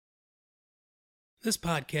This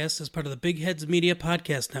podcast is part of the Big Heads Media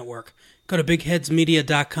Podcast Network. Go to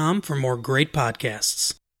bigheadsmedia.com for more great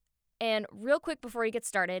podcasts. And real quick before we get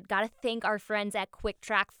started, got to thank our friends at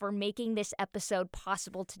QuickTrack for making this episode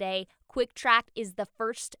possible today. QuickTrack is the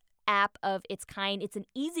first app of its kind. It's an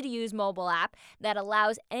easy-to-use mobile app that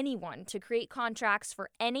allows anyone to create contracts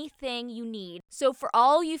for anything you need. So for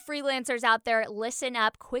all you freelancers out there, listen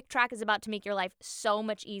up. QuickTrack is about to make your life so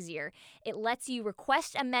much easier. It lets you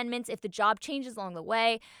request amendments if the job changes along the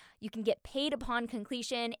way. You can get paid upon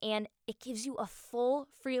completion, and it gives you a full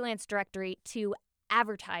freelance directory to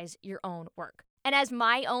advertise your own work. And as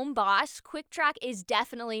my own boss, QuickTrack is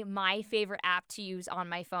definitely my favorite app to use on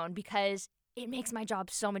my phone because it makes my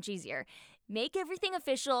job so much easier. Make everything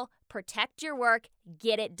official, protect your work,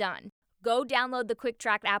 get it done. Go download the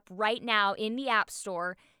QuickTrack app right now in the App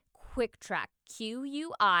Store. QuickTrack,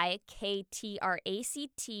 QuickTrack,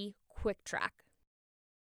 QuickTrack.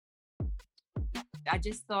 I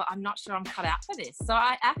just thought, I'm not sure I'm cut out for this. So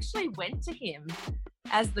I actually went to him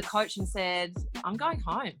as the coach and said, I'm going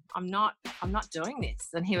home. I'm not doing this.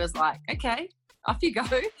 And he was like, okay, off you go.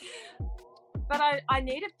 But I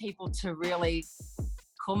needed people to really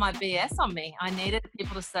call my BS on me. I needed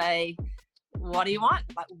people to say, what do you want?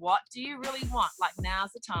 Like, what do you really want? Like,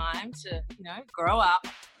 now's the time to, grow up,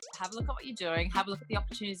 have a look at what you're doing, have a look at the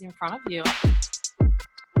opportunities in front of you.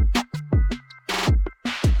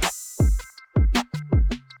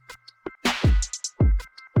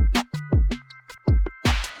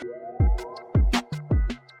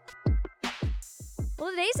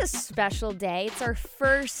 Well, today's a special day. It's our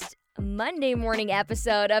first Monday morning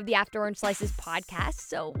episode of the After Orange Slices podcast.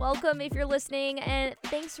 So welcome if you're listening, and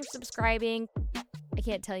thanks for subscribing. I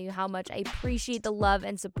can't tell you how much I appreciate the love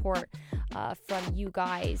and support from you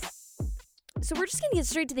guys. So we're just going to get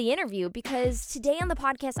straight to the interview because today on the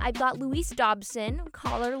podcast, I've got Louise Dobson,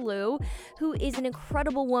 call her Lou, who is an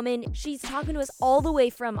incredible woman. She's talking to us all the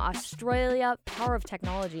way from Australia. Power of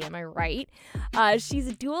technology, am I right? She's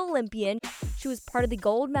a dual Olympian. She was part of the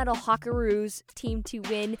gold medal Hockeroos team to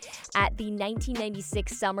win at the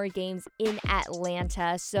 1996 Summer Games in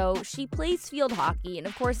Atlanta. So she plays field hockey. And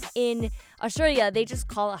of course, in Australia, they just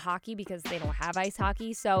call it hockey because they don't have ice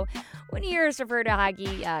hockey. So when you hear us refer to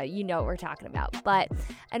hockey, you know what we're talking about. But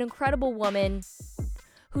an incredible woman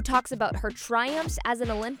who talks about her triumphs as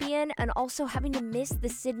an Olympian and also having to miss the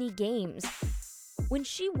Sydney Games. When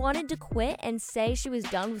she wanted to quit and say she was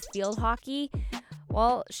done with field hockey,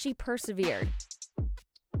 well, she persevered.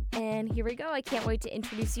 And here we go. I can't wait to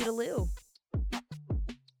introduce you to Lou.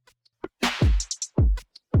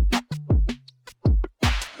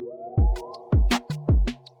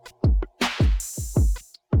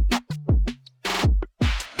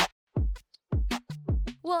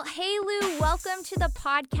 Well, hey, Lou, welcome to the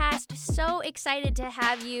podcast. So excited to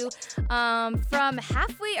have you from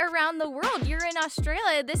halfway around the world. You're in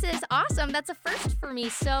Australia. This is awesome. That's a first for me,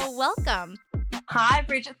 so welcome. Hi,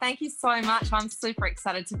 Bridget. Thank you so much. I'm super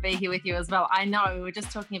excited to be here with you as well. I know we were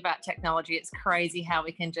just talking about technology. It's crazy how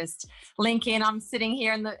we can just link in. I'm sitting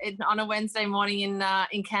here on a Wednesday morning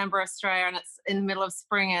in Canberra, Australia, and it's in the middle of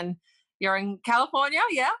spring, and you're in California,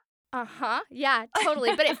 yeah? Yeah,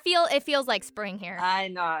 totally. But it feels like spring here. I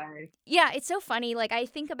know. Yeah, it's so funny. Like, I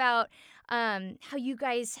think about how you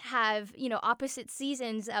guys have, opposite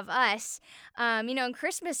seasons of us. And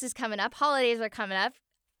Christmas is coming up. Holidays are coming up.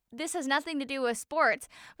 This has nothing to do with sports,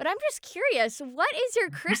 but I'm just curious, what is your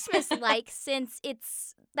Christmas like since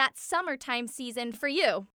it's that summertime season for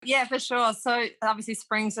you? Yeah, for sure. So obviously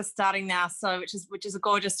spring's just starting now, so which is a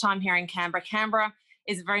gorgeous time here in Canberra. Canberra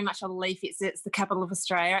is very much a leafy, it's the capital of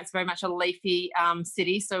Australia. It's very much a leafy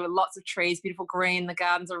city, so lots of trees, beautiful green. The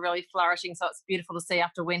gardens are really flourishing, so it's beautiful to see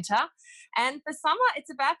after winter. And for summer,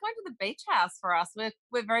 it's about going to the beach house for us.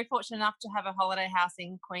 We're very fortunate enough to have a holiday house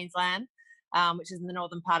in Queensland, which is in the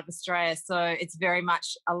northern part of Australia. So it's very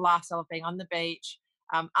much a lifestyle of being on the beach,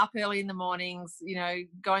 up early in the mornings,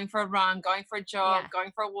 going for a run, going for a jog,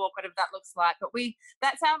 going for a walk, whatever that looks like. But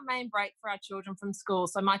that's our main break for our children from school.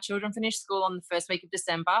 So my children finish school on the first week of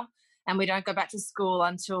December, and we don't go back to school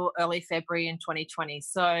until early February in 2020.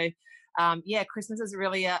 So Christmas is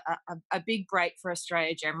really a big break for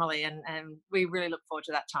Australia generally, and we really look forward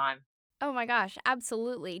to that time. Oh my gosh,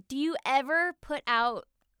 absolutely. Do you ever put out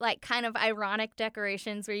like kind of ironic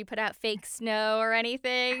decorations where you put out fake snow or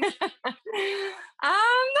anything?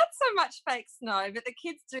 Not so much fake snow, but the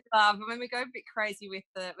kids do love. I mean, we go a bit crazy with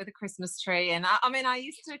the Christmas tree. And I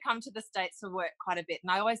used to come to the States for work quite a bit,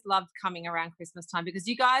 and I always loved coming around Christmas time because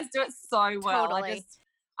you guys do it so well. Totally.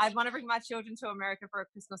 I want to bring my children to America for a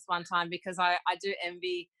Christmas one time because I do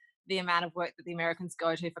envy the amount of work that the Americans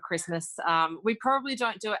go to for Christmas. We probably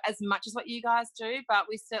don't do it as much as what you guys do, but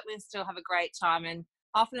we certainly still have a great time. And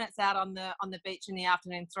often it's out on the beach in the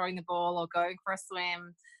afternoon, throwing the ball or going for a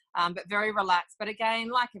swim, but very relaxed. But again,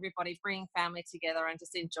 like everybody, bringing family together and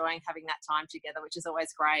just enjoying having that time together, which is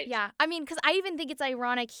always great. Yeah, I mean, because I even think it's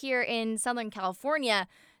ironic here in Southern California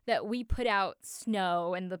that we put out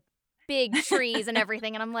snow and the big trees and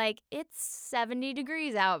everything, and I'm like, it's 70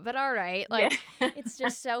 degrees out, but all right. Like, it's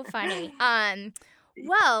just so funny.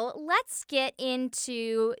 Well, let's get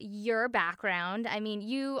into your background. I mean,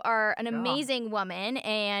 you are an amazing woman,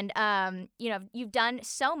 and you've done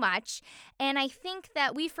so much. And I think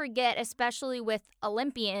that we forget, especially with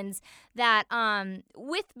Olympians, that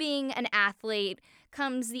with being an athlete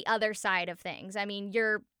comes the other side of things. I mean,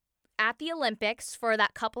 you're at the Olympics for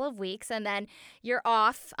that couple of weeks, and then you're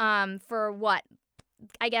off for what?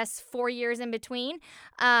 I guess 4 years in between.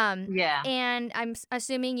 Yeah. And I'm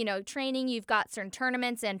assuming, training, you've got certain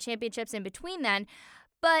tournaments and championships in between then.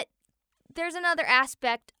 But there's another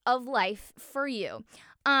aspect of life for you.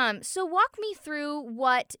 So walk me through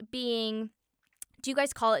do you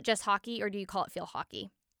guys call it just hockey or do you call it field hockey?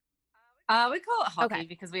 We call it hockey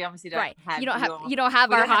because we obviously don't have you don't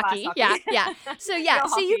have our hockey. Hockey. Yeah. So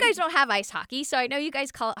you guys don't have ice hockey. So I know you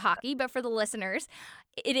guys call it hockey, but for the listeners,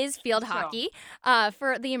 it is field hockey.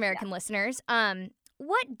 For the American listeners,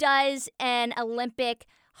 what does an Olympic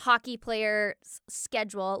hockey player's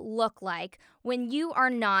schedule look like when you are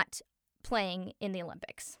not playing in the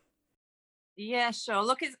Olympics? Yeah, sure.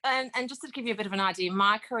 Look, and just to give you a bit of an idea,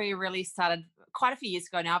 my career really started quite a few years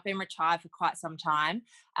ago now. I've been retired for quite some time.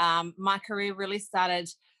 My career really started,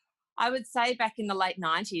 I would say, back in the late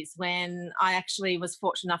 90s when I actually was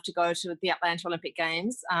fortunate enough to go to the Atlanta Olympic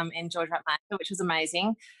Games in Georgia, Atlanta, which was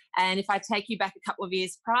amazing. And if I take you back a couple of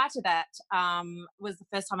years prior to that, was the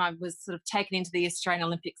first time I was sort of taken into the Australian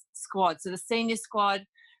Olympic squad. So the senior squad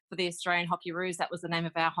for the Australian Hockeyroos, that was the name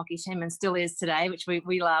of our hockey team and still is today, which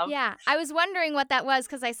we love. Yeah, I was wondering what that was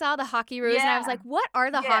because I saw the Hockeyroos and I was like, what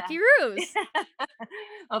are the Hockeyroos?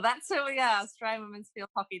 Well, that's who we are, Australian Women's Field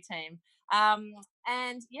Hockey Team.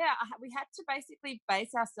 We had to basically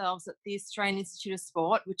base ourselves at the Australian Institute of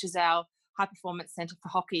Sport, which is our high performance centre for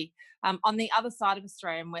hockey, on the other side of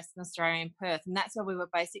Australia, in Western Australia, in Perth. And that's where we were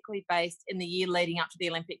basically based in the year leading up to the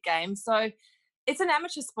Olympic Games. So it's an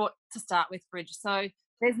amateur sport to start with, Bridge. So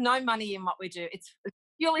there's no money in what we do. It's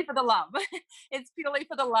purely for the love. It's purely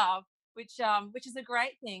for the love, which is a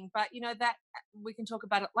great thing. But, that we can talk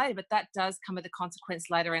about it later, but that does come with a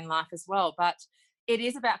consequence later in life as well. But it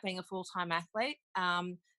is about being a full-time athlete.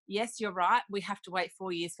 Yes, you're right. We have to wait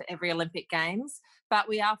 4 years for every Olympic Games, but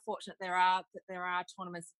we are fortunate there are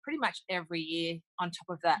tournaments pretty much every year on top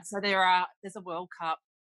of that. So there's a World Cup.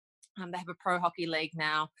 They have a Pro Hockey League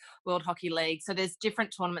now, World Hockey League. So there's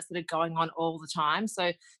different tournaments that are going on all the time.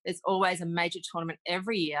 So there's always a major tournament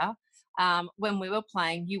every year. When we were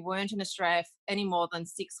playing, you weren't in Australia any more than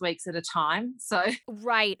 6 weeks at a time. So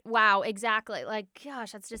right. Wow, exactly. Like,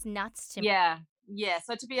 gosh, that's just nuts to me. Yeah.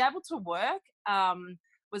 So to be able to work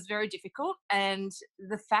was very difficult. And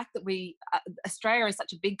the fact that Australia is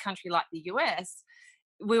such a big country like the US,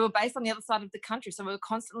 we were based on the other side of the country. So we were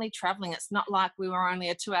constantly traveling. It's not like we were only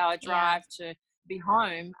a 2-hour drive to be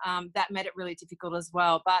home. That made it really difficult as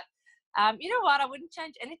well. But you know what? I wouldn't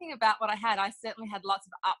change anything about what I had. I certainly had lots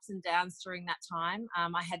of ups and downs during that time.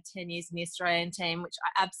 I had 10 years in the Australian team, which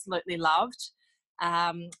I absolutely loved.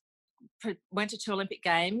 Went to 2 Olympic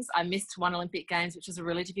Games. I missed 1 Olympic Games, which was a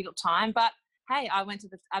really difficult time. But hey, I went to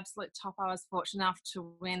the absolute top. I was fortunate enough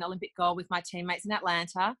to win Olympic gold with my teammates in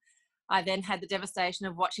Atlanta. I then had the devastation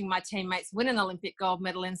of watching my teammates win an Olympic gold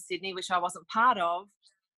medal in Sydney, which I wasn't part of.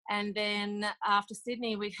 And then after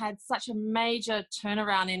Sydney, we had such a major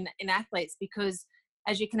turnaround in athletes because,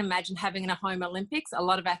 as you can imagine, having a home Olympics, a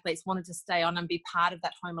lot of athletes wanted to stay on and be part of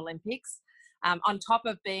that home Olympics. On top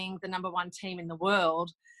of being the number 1 team in the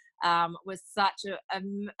world, was such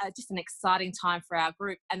just an exciting time for our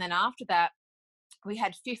group. And then after that, we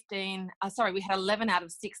had 11 out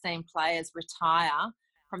of 16 players retire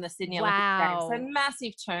from the Sydney Olympic Games. So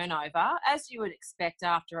massive turnover, as you would expect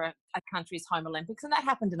after a country's home Olympics. And that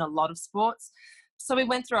happened in a lot of sports. So we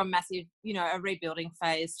went through a massive, a rebuilding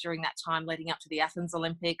phase during that time leading up to the Athens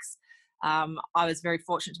Olympics. I was very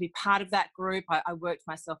fortunate to be part of that group. I worked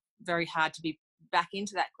myself very hard to be back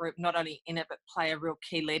into that group, not only in it, but play a real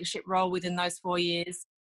key leadership role within those 4 years.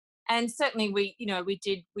 And certainly we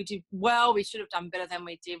did well. We should have done better than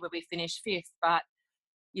we did where we finished 5th, but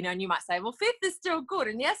and you might say, well, 5th is still good.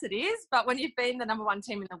 And yes, it is. But when you've been the number 1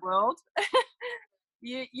 team in the world,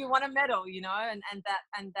 you want a medal, and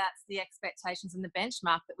that's the expectations and the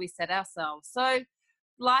benchmark that we set ourselves. So,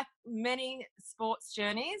 like many sports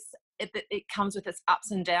journeys, it comes with its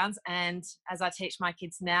ups and downs. And as I teach my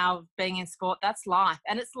kids now, being in sport, that's life.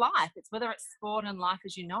 And it's life. It's whether it's sport and life,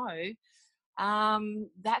 as you know.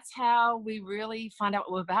 That's how we really find out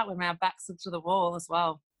what we're about when our backs are to the wall as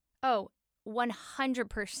well. Oh,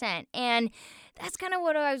 100%. And that's kind of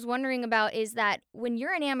what I was wondering about, is that when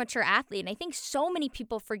you're an amateur athlete, and I think so many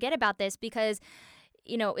people forget about this because,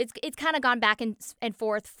 you know, it's kind of gone back and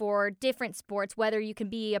forth for different sports, whether you can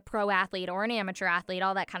be a pro athlete or an amateur athlete,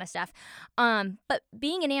 all that kind of stuff. But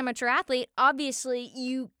being an amateur athlete, obviously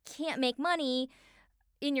you can't make money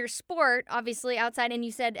in your sport, obviously, outside. And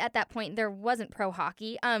you said at that point there wasn't pro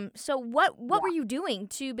hockey. So what were you doing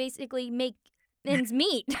to basically make ends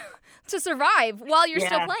meet to survive while you're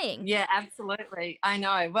still playing? Yeah, absolutely. I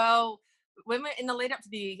know. Well, when we're in the lead up to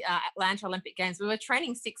the Atlanta Olympic Games, we were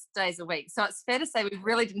training 6 days a week. So it's fair to say we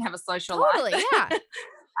really didn't have a social Totally, life.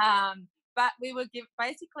 yeah. But we were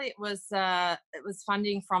basically it was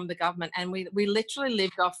funding from the government, and we literally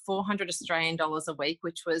lived off 400 Australian dollars a week,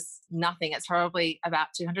 which was nothing. It's probably about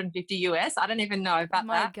 250 US. I don't even know about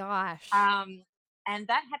that. Oh my gosh. And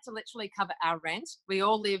that had to literally cover our rent. We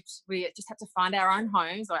just had to find our own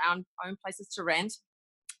homes or our own places to rent.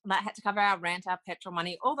 That had to cover our rent, our petrol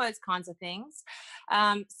money, all those kinds of things.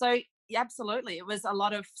 So yeah, absolutely, it was a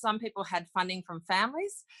lot of. Some people had funding from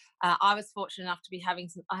families. I was fortunate enough to be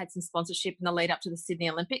I had some sponsorship in the lead up to the Sydney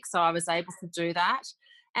Olympics, so I was able to do that.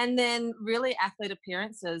 And then really athlete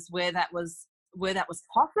appearances where that was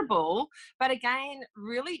possible, but again,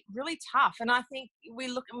 really, really tough. And I think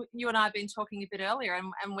you and I have been talking a bit earlier,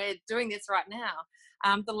 and we're doing this right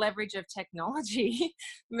now. The leverage of technology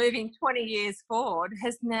moving 20 years forward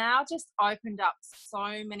has now just opened up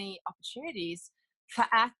so many opportunities for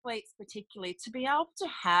athletes, particularly, to be able to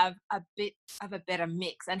have a bit of a better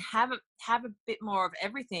mix and have a bit more of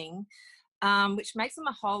everything, which makes them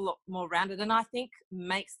a whole lot more rounded, and I think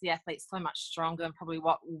makes the athletes so much stronger than probably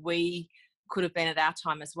what we could have been at our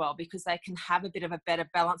time as well, because they can have a bit of a better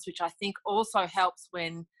balance, which I think also helps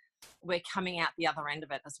when we're coming out the other end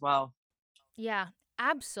of it as well. Yeah,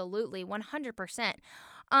 absolutely, 100%.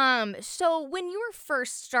 So when you were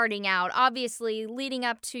first starting out, obviously leading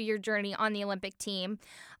up to your journey on the Olympic team,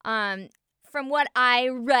 from what I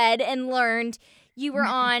read and learned, you were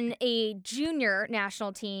on a junior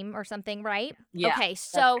national team or something, right? Yeah, okay,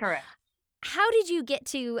 so that's correct. how did you get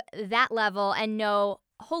to that level and know,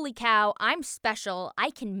 holy cow, I'm special, I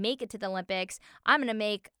can make it to the Olympics, I'm going to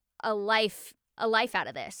make a life out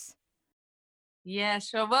of this? Yeah,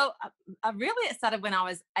 sure. Well, it started when I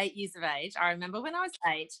was 8 years of age. I remember when I was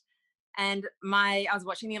 8, and I was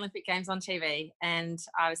watching the Olympic Games on TV, and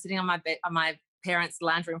I was sitting on my bed on my parents'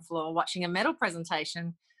 lounge room floor watching a medal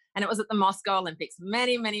presentation, and it was at the Moscow Olympics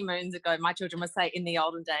many, many moons ago. My children would say in the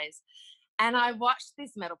olden days. And I watched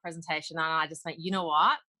this medal presentation, and I just went, you know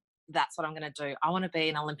what? That's what I'm going to do. I want to be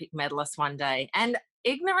an Olympic medalist one day. And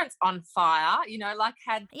ignorance on fire,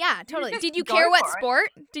 Yeah, totally. Did you go care what for it. sport?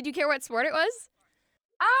 Did you care what sport it was?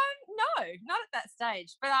 No, not at that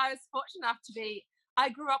stage. But I was fortunate enough I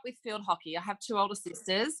grew up with field hockey. I have 2 older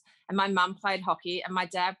sisters, and my mum played hockey, and my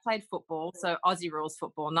dad played football. So Aussie rules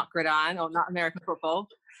football, not gridiron or not American football.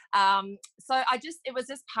 So it was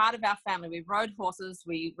just part of our family. We rode horses,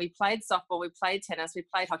 we played softball, we played tennis, we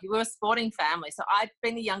played hockey. We were a sporting family. So I'd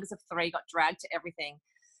been the youngest of 3, got dragged to everything.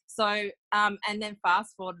 So, and then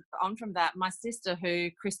fast forward on from that, my sister,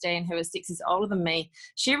 Christine, who is 6 years older than me,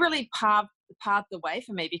 she really paved the way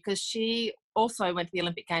for me, because she also went to the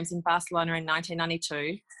Olympic Games in Barcelona in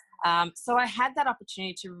 1992. So I had that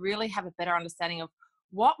opportunity to really have a better understanding of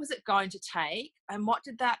what was it going to take, and what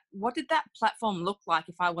did that platform look like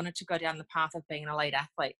if I wanted to go down the path of being an elite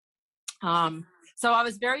athlete. So I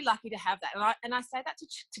was very lucky to have that. And I say that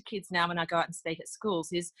to kids now when I go out and speak at schools,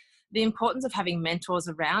 is the importance of having mentors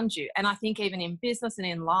around you. And I think even in business and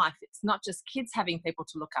in life, it's not just kids having people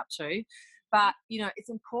to look up to, but, it's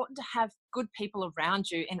important to have good people around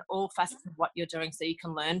you in all facets of what you're doing so you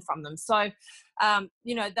can learn from them. So,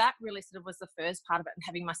 that really sort of was the first part of it, and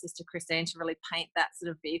having my sister Christine to really paint that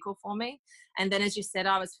sort of vehicle for me. And then, as you said,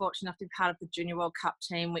 I was fortunate enough to be part of the Junior World Cup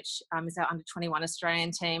team, which is our under 21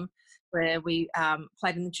 Australian team, where we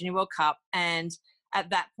played in the Junior World Cup. And at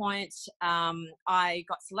that point, I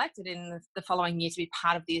got selected in the following year to be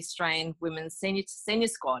part of the Australian women's senior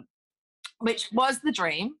squad, which was the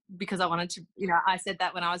dream, because I wanted to, I said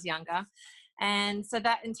that when I was younger. And so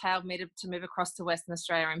that entailed me to move across to Western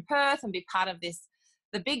Australia in Perth and be part of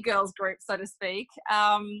the big girls group, so to speak.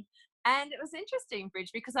 And it was interesting,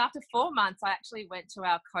 Bridge, because after 4 months, I actually went to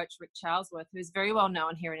our coach, Rick Charlesworth, who's very well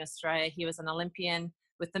known here in Australia. He was an Olympian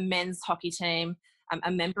with the men's hockey team.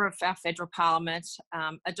 a member of our federal parliament,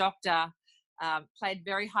 a doctor, played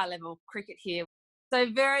very high level cricket here. So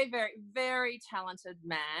very, very, very talented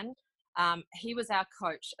man. He was our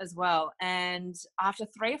coach as well. And after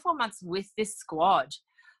 3 or 4 months with this squad,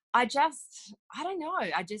 I don't know.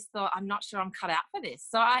 I just thought, I'm not sure I'm cut out for this.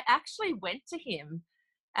 So I actually went to him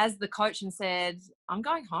as the coach and said, I'm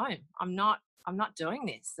going home. I'm not doing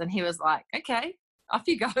this. And he was like, okay, off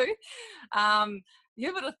you go.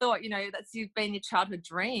 You would have thought, that's been your childhood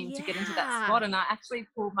dream to get into that squad. And I actually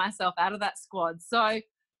pulled myself out of that squad. So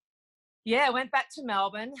yeah, I went back to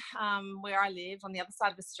Melbourne, where I lived on the other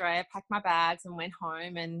side of Australia, packed my bags and went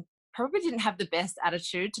home, and probably didn't have the best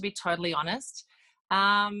attitude, to be totally honest.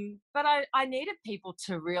 But I needed people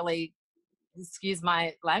to really, excuse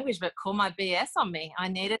my language, but call my BS on me. I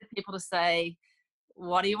needed people to say,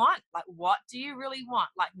 what do you want? Like, what do you really want?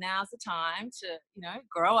 Like, now's the time to,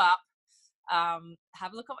 grow up,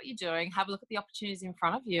 have a look at what you're doing, have a look at the opportunities in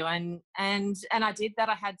front of you. And I did that.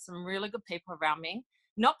 I had some really good people around me,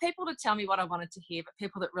 not people to tell me what I wanted to hear, but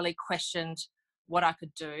people that really questioned what I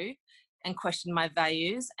could do and questioned my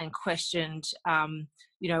values and questioned,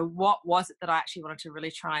 what was it that I actually wanted to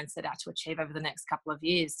really try and set out to achieve over the next couple of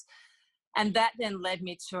years. And that then led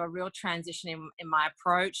me to a real transition in my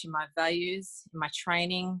approach, in my values, in my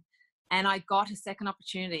training. And I got a second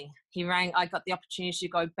opportunity. I got the opportunity to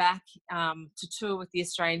go back to tour with the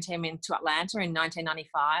Australian team into Atlanta in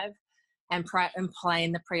 1995 and play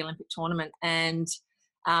in the pre-Olympic tournament. And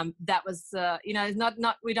that was,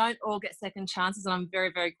 we don't all get second chances. And I'm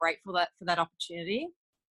very, very grateful for that opportunity.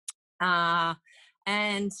 And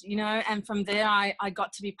from there, I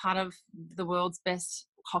got to be part of the world's best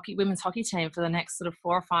women's hockey team for the next sort of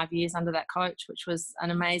 4 or 5 years under that coach, which was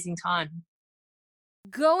an amazing time.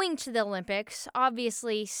 Going to the Olympics,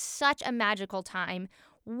 obviously such a magical time,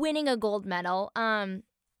 winning a gold medal.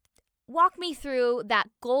 Walk me through that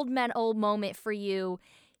gold medal moment for you,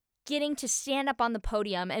 getting to stand up on the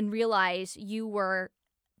podium and realize you were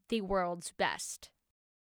the world's best.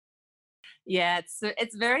 Yeah,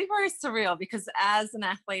 it's very, very surreal because as an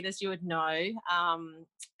athlete, as you would know,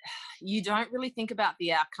 you don't really think about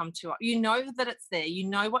the outcome too. You know that it's there. You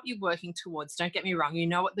know what you're working towards. Don't get me wrong. You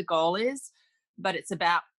know what the goal is, but it's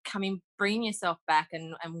about bringing yourself back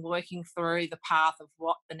and working through the path of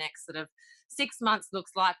what the next sort of 6 months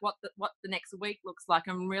looks like, what the next week looks like,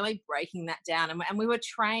 and really breaking that down. And we were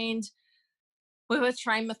trained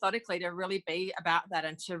methodically to really be about that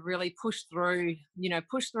and to really push through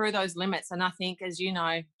those limits. And I think, as you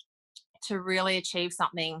know, to really achieve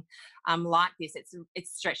something like this,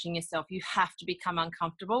 it's stretching yourself. You have to become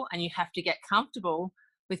uncomfortable, and you have to get comfortable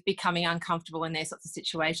with becoming uncomfortable in these sorts of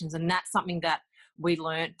situations. And that's something that we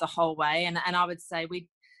learned the whole way. And I would say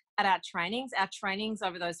at our trainings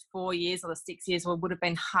over those 4 years or the 6 years would have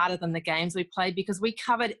been harder than the games we played, because we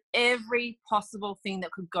covered every possible thing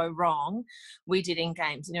that could go wrong. We did in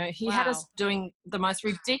games. He had us doing the most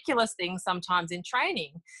ridiculous things sometimes in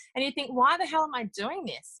training. And you think, why the hell am I doing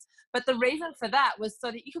this? But the reason for that was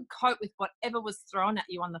so that you could cope with whatever was thrown at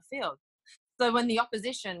you on the field. So when the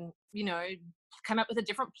opposition, came up with a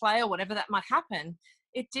different play or whatever that might happen,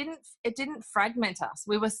 it didn't fragment us.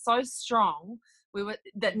 We were so strong.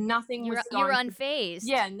 Nothing was going. You're unfazed.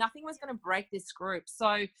 Yeah, nothing was going to break this group.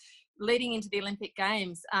 So leading into the Olympic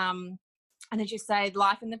Games, and as you say,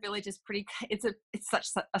 life in the village is it's such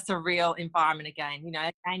a surreal environment again.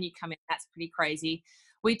 And you come in, that's pretty crazy.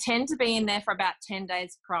 We tend to be in there for about 10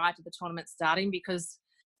 days prior to the tournament starting, because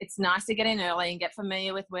it's nice to get in early and get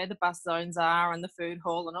familiar with where the bus zones are and the food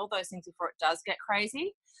hall and all those things before it does get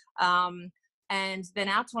crazy. And then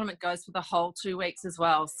our tournament goes for the whole 2 weeks as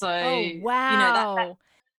well. So, wow.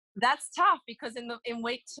 That's tough, because in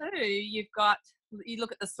week 2, you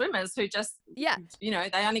look at the swimmers who just,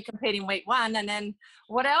 they only compete in week 1. And then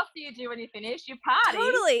what else do you do when you finish? You party.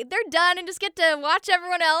 Totally. They're done and just get to watch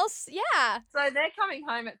everyone else. Yeah. So they're coming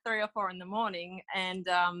home at 3 or 4 in the morning, and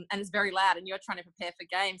it's very loud, and you're trying to prepare for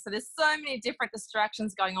games. So there's so many different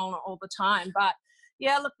distractions going on all the time. But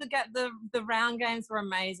yeah, look, the round games were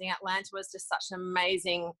amazing. Atlanta was just such an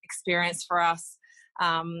amazing experience for us.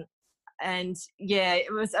 And yeah,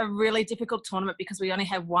 it was a really difficult tournament because we only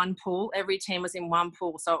had one pool. Every team was in one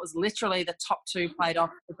pool. So it was literally the top 2 played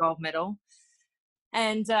off the gold medal.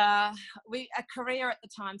 And Korea at the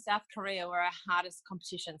time, South Korea, were our hardest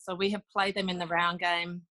competition. So we have played them in the round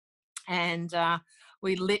game, and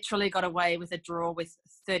we literally got away with a draw with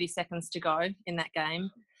 30 seconds to go in that game.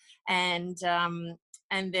 And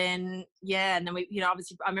then we,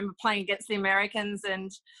 obviously I remember playing against the Americans,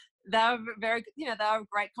 and they were very, they were a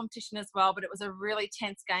great competition as well, but it was a really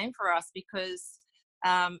tense game for us because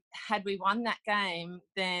Had we won that game,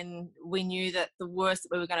 then we knew that the worst that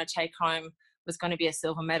we were going to take home was going to be a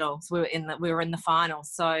silver medal. So we were in the final.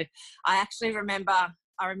 So I actually remember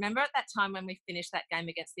at that time when we finished that game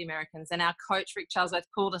against the Americans, and our coach Rick Charlesworth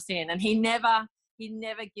pulled us in, and he never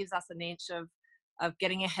gives us an inch of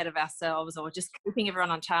getting ahead of ourselves or just keeping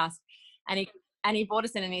everyone on task. And he brought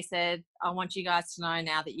us in and he said, I want you guys to know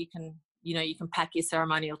now that you can pack your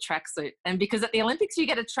ceremonial tracksuit. And because at the Olympics you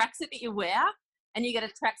get a tracksuit that you wear, and you get a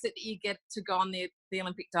tracksuit that you get to go on the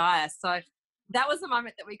Olympic dais. So that was the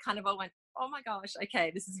moment that we kind of all went, oh my gosh,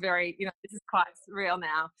 okay, this is this is quite real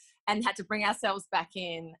now, and had to bring ourselves back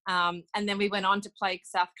in. And then we went on to play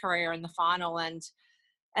South Korea in the final. And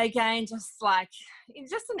again, just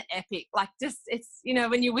an epic, it's,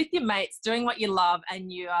 when you're with your mates doing what you love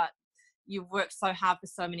and you've worked so hard for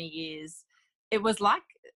so many years, it was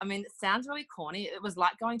it sounds really corny. It was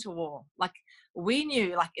like going to war. We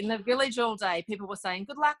knew, in the village all day, people were saying,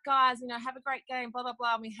 good luck, guys, have a great game, blah, blah,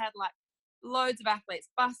 blah. And we had loads of athletes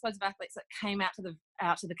that came out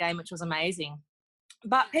to the game, which was amazing.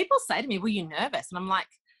 But people say to me, were you nervous? And I'm like,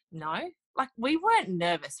 no, we weren't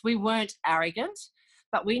nervous. We weren't arrogant,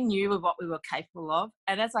 but we knew of what we were capable of.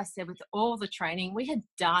 And as I said, with all the training, we had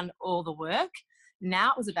done all the work.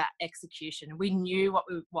 Now it was about execution. We knew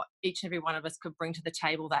what each and every one of us could bring to the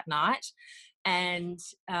table that night. And,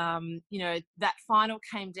 that final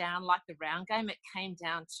came down like the round game. It came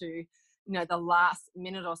down to, the last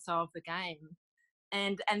minute or so of the game.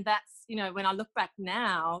 And that's, when I look back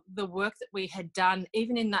now, the work that we had done,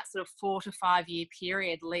 even in that sort of 4 to 5 year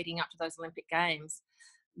period leading up to those Olympic Games,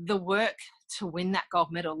 the work to win that gold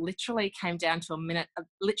medal literally came down to a minute,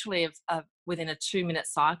 within a 2-minute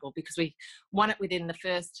cycle, because we won it within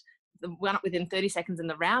 30 seconds in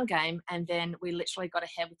the round game. And then we literally got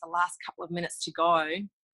ahead with the last couple of minutes to go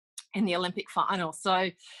in the Olympic final.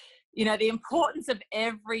 So, the importance of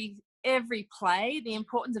every play, the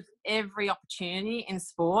importance of every opportunity in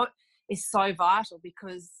sport is so vital,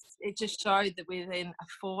 because it just showed that within a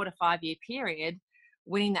 4 to 5 year period,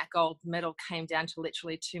 winning that gold medal came down to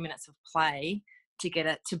literally 2 minutes of play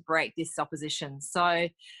to break this opposition. So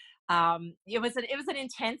it was an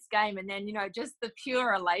intense game. And then, just the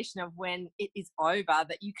pure elation of when it is over,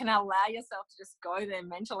 that you can allow yourself to just go there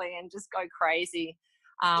mentally and just go crazy,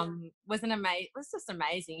 was just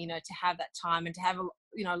amazing, to have that time and to have,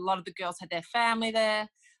 a lot of the girls had their family there.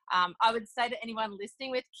 I would say to anyone listening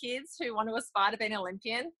with kids who want to aspire to be an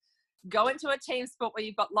Olympian, go into a team sport where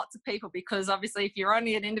you've got lots of people, because obviously if you're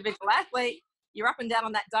only an individual athlete, you're up and down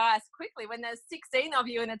on that dais quickly. When there's 16 of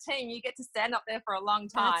you in a team, you get to stand up there for a long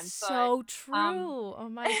time. That's so true. Oh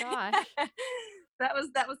my gosh. that was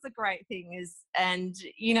the great thing is, and,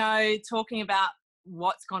 talking about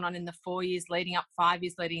what's gone on in the 4 years leading up, 5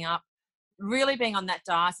 years leading up, really being on that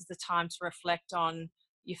dais is a time to reflect on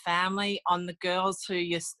your family, on the girls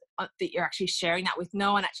that you're actually sharing that with.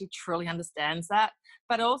 No one actually truly understands that.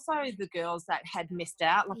 But also the girls that had missed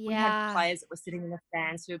out. We had players that were sitting in the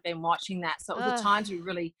stands who have been watching that. So it was a time to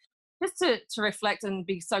really just to reflect and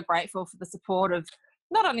be so grateful for the support of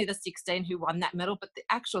not only the 16 who won that medal, but the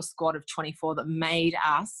actual squad of 24 that made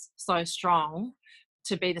us so strong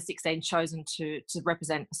to be the 16 chosen to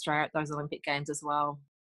represent Australia at those Olympic Games as well.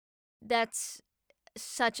 That's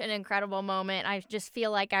such an incredible moment. I just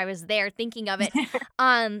feel like I was there thinking of it.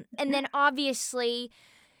 And then obviously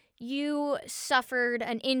you suffered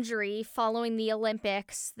an injury following the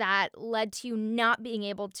Olympics that led to you not being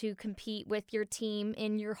able to compete with your team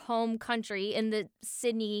in your home country in the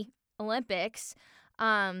Sydney Olympics.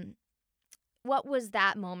 What was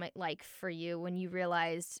that moment like for you when you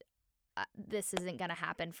realized this isn't going to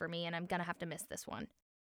happen for me and I'm going to have to miss this one?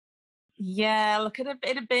 Yeah, look, it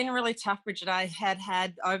had been really tough, Bridget. I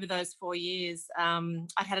had over those 4 years, I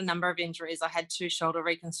had a number of injuries. I had 2 shoulder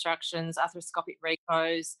reconstructions, arthroscopic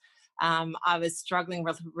recos. I was struggling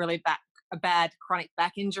with a bad chronic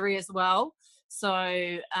back injury as well. So,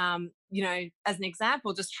 as an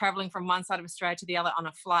example, just traveling from one side of Australia to the other on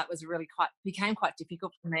a flight became quite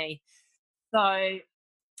difficult for me. So,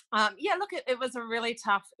 it was a really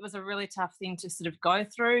tough thing to sort of go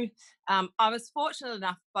through. I was fortunate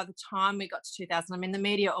enough by the time we got to 2000. The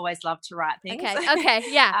media always love to write things. Okay,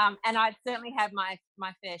 yeah. And I'd certainly had my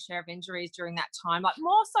fair share of injuries during that time,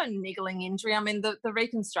 more so niggling injury. The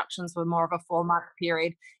reconstructions were more of a 4-month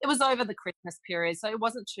period. It was over the Christmas period, so it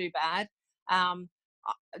wasn't too bad.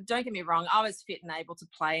 Don't get me wrong, I was fit and able to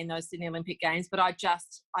play in those Sydney Olympic Games, but I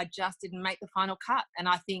just didn't make the final cut. And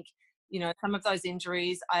I think, some of those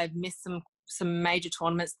injuries, I've missed some major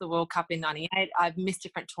tournaments, the World Cup in 98. I've missed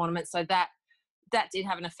different tournaments. So that did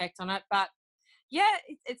have an effect on it. But yeah,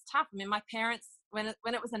 it's tough. My parents when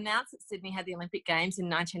it was announced that Sydney had the Olympic Games in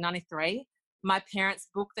 1993, my parents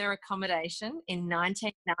booked their accommodation in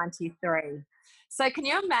 1993. So can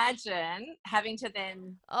you imagine having to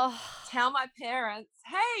then tell my parents,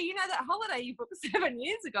 hey, you know that holiday you booked 7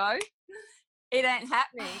 years ago? It ain't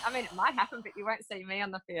happening. I mean, it might happen, but you won't see me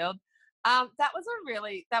on the field. That was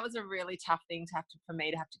a really tough thing for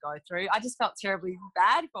me to have to go through. I just felt terribly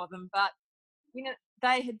bad for them, but you know,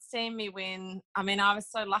 they had seen me win. I mean, I was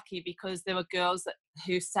so lucky because there were girls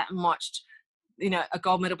who sat and watched, you know, a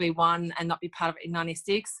gold medal be won and not be part of it in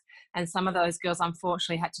 96. And some of those girls,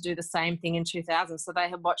 unfortunately, had to do the same thing in 2000. So they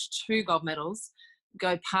had watched 2 gold medals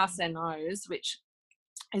go past their nose, which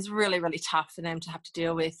is really, really tough for them to have to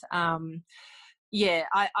deal with. Yeah,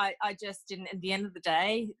 I just didn't. At the end of the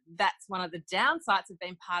day, that's one of the downsides of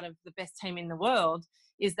being part of the best team in the world,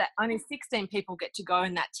 is that only 16 people get to go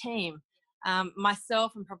in that team.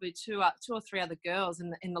 Myself and probably two or three other girls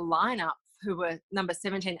in the lineup who were number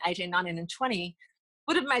 17, 18, 19 and 20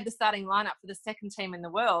 would have made the starting lineup for the second team in the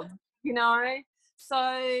world, you know. So,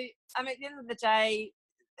 I mean, at the end of the day,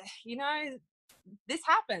 you know, this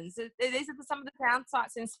happens. These are some of the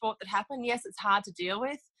downsides in sport that happen. Yes, it's hard to deal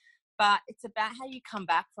with, but it's about how you come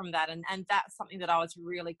back from that. And that's something that I was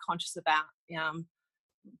really conscious about,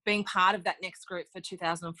 being part of that next group for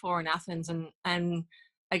 2004 in Athens. And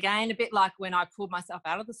again, a bit like when I pulled myself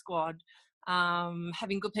out of the squad,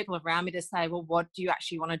 having good people around me to say, well, what do you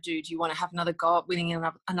actually want to do? Do you want to have another gold, winning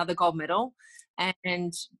another gold medal?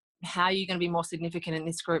 And how are you going to be more significant in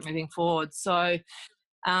this group moving forward? So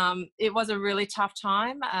it was a really tough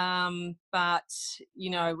time, but, you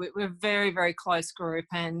know, we're a very, very close group.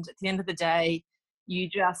 And at the end of the day, you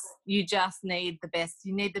just need the best.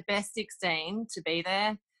 You need the best 16 to be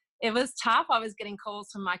there. It was tough. I was getting calls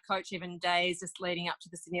from my coach even days just leading up to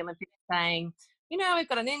the Sydney Olympics saying, you know, we've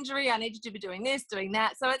got an injury. I need you to be doing this, doing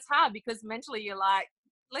that. So it's hard because mentally you're like,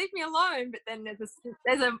 leave me alone. But then there's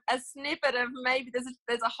a snippet of maybe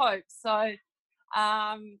there's a hope. So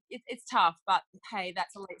it's tough. But hey,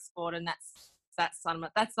 that's elite sport, and that's some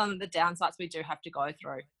of the downsides we do have to go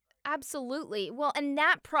through. Absolutely. Well, and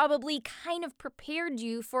that probably kind of prepared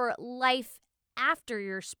you for life after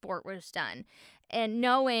your sport was done, and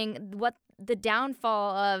knowing what the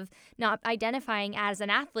downfall of not identifying as an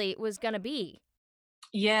athlete was going to be.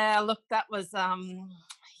 Yeah, look, that was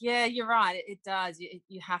yeah, you're right. It does.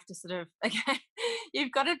 You have to sort of, again,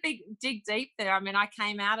 you've got to dig deep there. I mean, I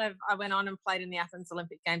went on and played in the Athens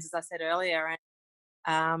Olympic Games, as I said earlier.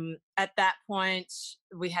 And at that point,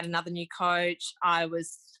 we had another new coach. I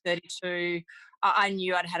was 32. I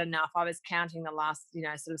knew I'd had enough. I was counting the last,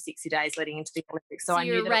 sort of 60 days leading into the Olympics. So I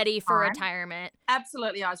knew you're ready for retirement.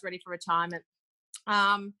 Absolutely. I was ready for retirement.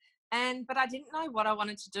 But I didn't know what I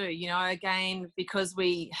wanted to do, again, because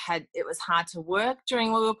it was hard to work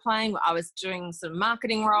during while we were playing. I was doing some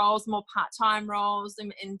marketing roles, more part-time roles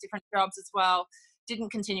in different jobs as well. Didn't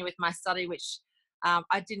continue with my study, which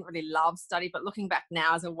I didn't really love study, but looking back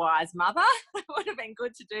now as a wise mother, it would have been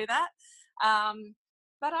good to do that.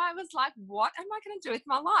 But I was like, what am I going to do with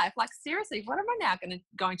my life? Like, seriously, what am I now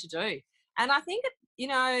going to do? And I think,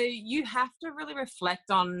 you have to really reflect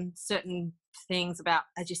on certain things about,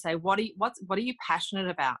 as you say, what are you passionate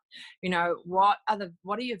about? What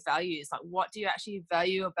are your values? Like, what do you actually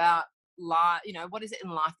value about life? What is it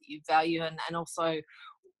in life that you value, and also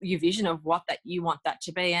your vision of what that you want that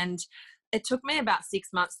to be. And it took me about 6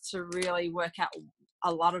 months to really work out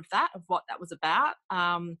a lot of that, of what that was about.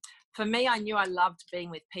 For me, I knew I loved being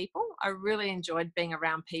with people. I really enjoyed being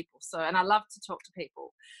around people. And I loved to talk to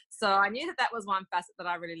people. So I knew that was one facet that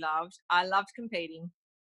I really loved. I loved competing.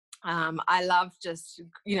 I loved just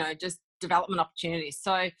development opportunities.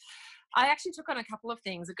 So I actually took on a couple of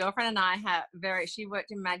things. A girlfriend and I she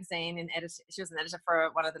worked in magazine and she was an editor for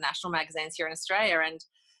one of the national magazines here in Australia. And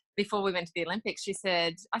before we went to the Olympics, I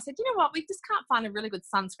said, you know what, we just can't find a really good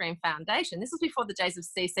sunscreen foundation. This was before the days of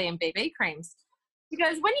CC and BB creams. She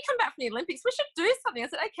goes, when you come back from the Olympics, we should do something. I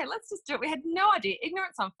said, okay, let's just do it. We had no idea.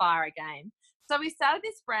 Ignorance on fire again. So we started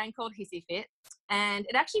this brand called Hissy Fit, and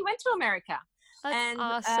it actually went to America. That's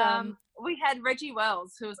awesome. We had Reggie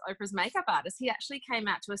Wells, who was Oprah's makeup artist. He actually came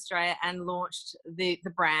out to Australia and launched the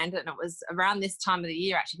brand, and it was around this time of the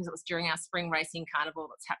year, actually, because it was during our spring racing carnival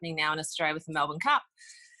that's happening now in Australia with the Melbourne Cup.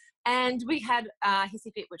 And we had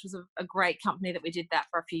Hissy Fit, which was a great company that we did that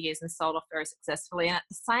for a few years and sold off very successfully. And at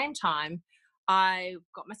the same time, I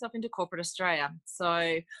got myself into corporate Australia.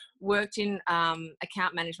 So worked in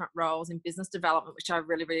account management roles in business development, which I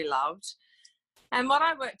really, really loved. And what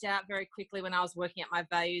I worked out very quickly when I was working at my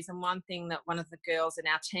values, and one thing that one of the girls in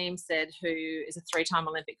our team said, who is a 3-time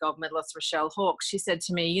Olympic gold medalist, Rochelle Hawkes, she said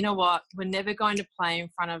to me, you know what, we're never going to play in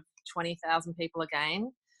front of 20,000 people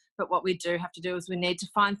again. But what we do have to do is we need to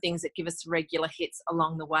find things that give us regular hits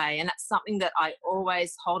along the way. And that's something that I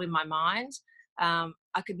always hold in my mind.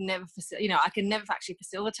 I could never, I can never actually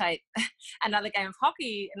facilitate another game of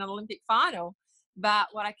hockey in an Olympic final. But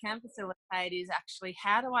what I can facilitate is actually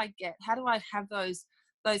how do I have those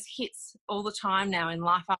hits all the time now in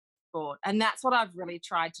life after sport? And that's what I've really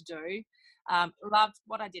tried to do. Loved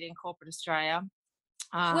what I did in corporate Australia.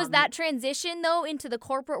 Was that transition, though, into the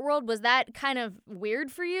corporate world, was that kind of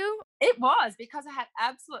weird for you? It was, because I had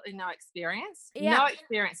absolutely no experience, no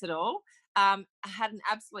experience at all. I had an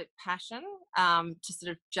absolute passion to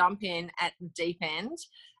sort of jump in at the deep end.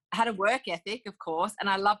 I had a work ethic, of course, and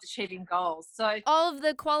I loved achieving goals. So all of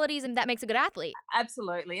the qualities, and that makes a good athlete.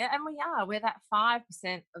 Absolutely. And we're that 5%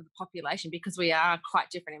 of the population because we are quite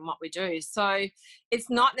different in what we do. So it's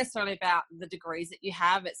not necessarily about the degrees that you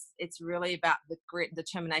have. It's really about the grit and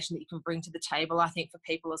determination that you can bring to the table. I think for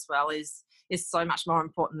people as well is so much more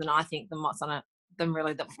important than I think than what's on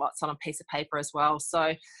a piece of paper as well.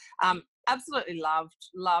 So absolutely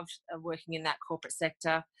loved working in that corporate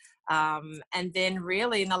sector. And then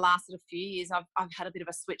really in the last sort of few years, I've had a bit of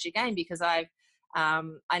a switch again because I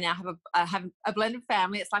now have a blended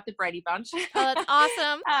family. It's like the Brady Bunch. Oh, that's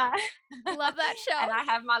awesome. Love that show. And I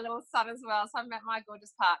have my little son as well. So I met my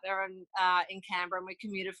gorgeous partner in Canberra, and we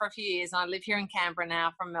commuted for a few years. And I live here in Canberra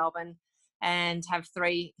now from Melbourne, and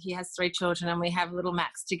he has 3 children, and we have little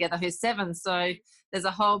Max together who's 7. So there's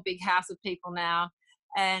a whole big house of people now.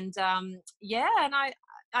 And and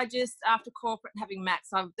I just, after corporate and having Max,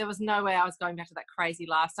 there was no way I was going back to that crazy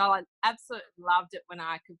lifestyle. I absolutely loved it when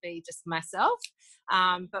I could be just myself.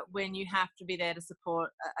 But when you have to be there to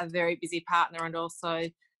support a very busy partner and also,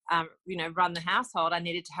 run the household, I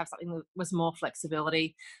needed to have something that was more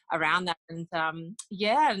flexibility around that. And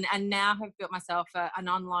and now have built myself an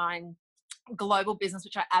online global business,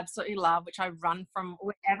 which I absolutely love, which I run from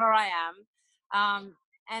wherever I am.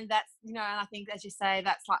 And that's, and I think, as you say,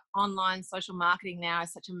 that's like online social marketing now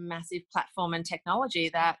is such a massive platform and technology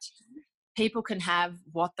that people can have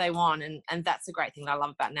what they want. And that's a great thing that I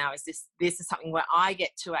love about now is this is something where I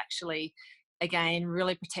get to actually, again,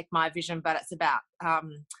 really protect my vision, but it's about,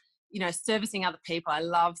 servicing other people. I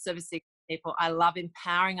love servicing people. I love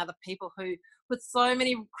empowering other people who put so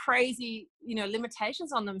many crazy,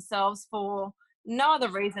 limitations on themselves for no other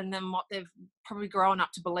reason than what they've probably grown up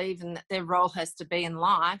to believe and that their role has to be in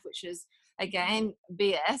life, which is, again,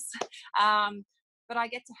 BS. But I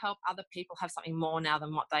get to help other people have something more now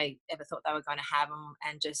than what they ever thought they were going to have,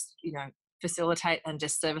 and just, facilitate and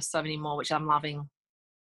just service so many more, which I'm loving.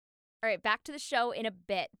 All right, back to the show in a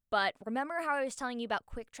bit. But remember how I was telling you about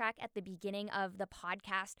QuickTrack at the beginning of the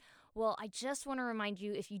podcast? Well, I just want to remind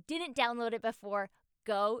you, if you didn't download it before,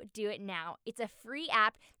 go do it now. It's a free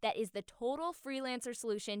app that is the total freelancer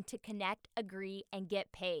solution to connect, agree, and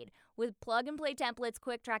get paid. With plug-and-play templates,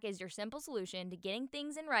 QuickTrack is your simple solution to getting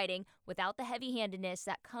things in writing without the heavy-handedness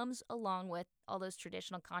that comes along with all those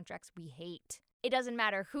traditional contracts we hate. It doesn't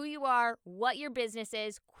matter who you are, what your business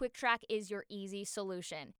is, QuickTrack is your easy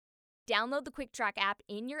solution. Download the QuickTrack app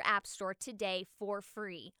in your app store today for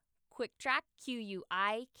free. QuickTrack,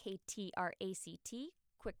 QuickTract,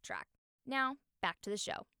 QuickTrack. Now, back to the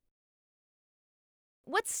show.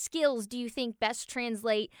 What skills do you think best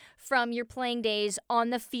translate from your playing days on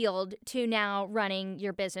the field to now running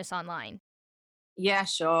your business online? Yeah,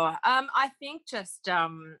 sure. I think just,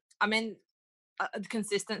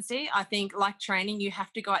 consistency. I think, like training, you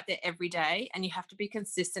have to go out there every day and you have to be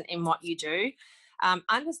consistent in what you do.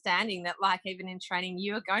 Understanding that, like, even in training,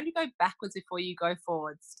 you are going to go backwards before you go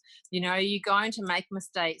forwards. You're going to make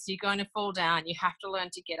mistakes. You're going to fall down. You have to learn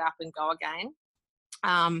to get up and go again.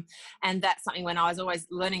 And that's something, when I was always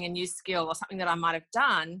learning a new skill or something that I might have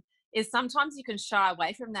done, is sometimes you can shy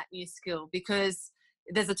away from that new skill because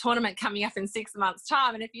there's a tournament coming up in 6 months'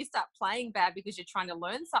 time. And if you start playing bad because you're trying to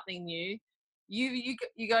learn something new, you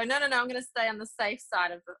go, no, I'm going to stay on the safe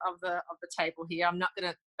side of the table here. I'm not going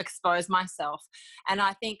to expose myself. And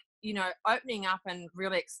I think, opening up and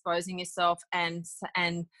really exposing yourself and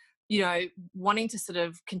wanting to sort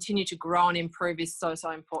of continue to grow and improve is so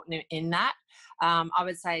important in that. I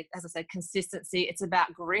would say, as I said, consistency. It's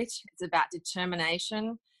about grit. It's about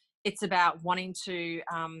determination. It's about wanting to,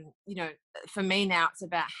 for me now, it's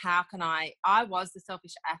about how can I was the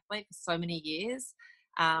selfish athlete for so many years.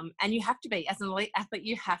 And you have to be, as an elite athlete,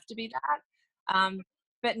 you have to be that.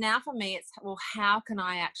 But now for me, it's, well, how can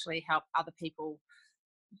I actually help other people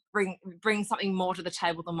bring something more to the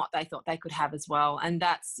table than what they thought they could have as well? And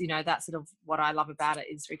that's, that's sort of what I love about it,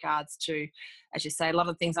 is regards to, as you say, a lot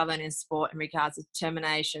of things I learned in sport in regards to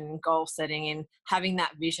determination, goal setting, and having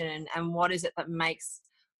that vision, and what is it that makes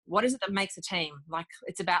what is it that makes a team? Like,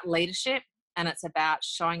 it's about leadership, and it's about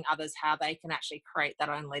showing others how they can actually create that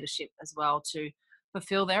own leadership as well to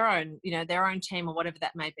fulfill their own, their own team or whatever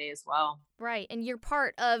that may be as well. Right. And you're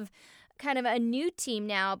part of kind of a new team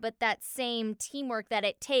now, but that same teamwork that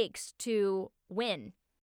it takes to win.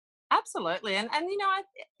 Absolutely. And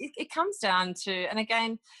it comes down to, and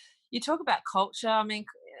again, you talk about culture. I mean,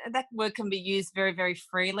 that word can be used very, very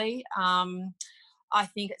freely. I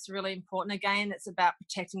think it's really important. Again, it's about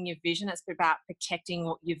protecting your vision. It's about protecting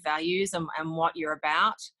what your values and what you're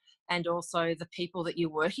about, and also the people that you're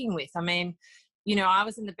working with. I mean, I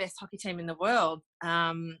was in the best hockey team in the world.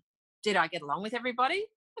 Did I get along with everybody?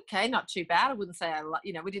 Okay, not too bad. I wouldn't say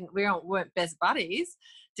we weren't best buddies.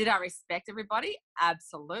 Did I respect everybody?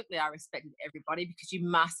 Absolutely, I respected everybody, because you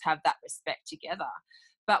must have that respect together.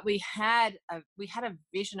 But we had a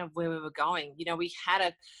vision of where we were going.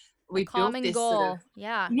 We built this goal. sort of,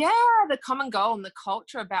 yeah, the common goal and the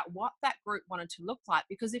culture about what that group wanted to look like.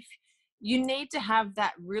 Because if you need to have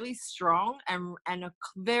that really strong and a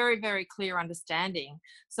very, very clear understanding,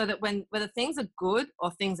 so that whether things are good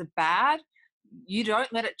or things are bad, you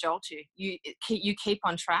don't let it jolt you. You keep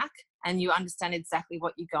on track, and you understand exactly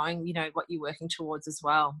what you're going, what you're working towards as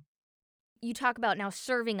well. You talk about now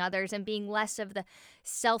serving others and being less of the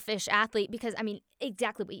selfish athlete, because, I mean,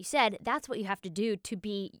 exactly what you said, that's what you have to do to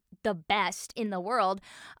be the best in the world.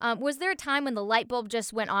 Was there a time when the light bulb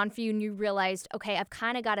just went on for you and you realized, okay, I've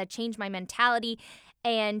kind of got to change my mentality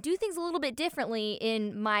and do things a little bit differently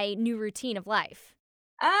in my new routine of life?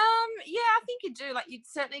 Yeah, I think you do. Like, you'd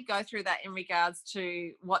certainly go through that in regards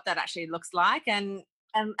to what that actually looks like, and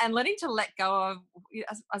learning to let go of,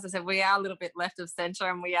 as I said, we are a little bit left of center,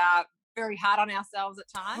 and we are very hard on ourselves at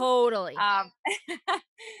times. Totally. I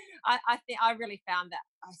think I really found that,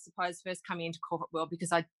 I suppose, first coming into corporate world,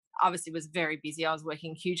 because I obviously was very busy. I was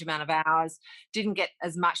working a huge amount of hours, didn't get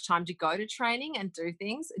as much time to go to training and do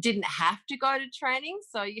things, didn't have to go to training.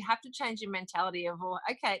 So you have to change your mentality of, well,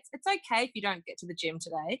 okay, it's okay if you don't get to the gym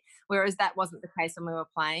today, whereas that wasn't the case when we were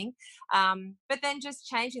playing. But then just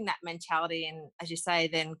changing that mentality, and as you say,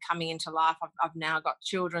 then coming into life, I've now got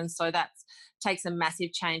children, so that takes a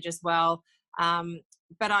massive change as well.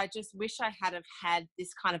 But I just wish I had have had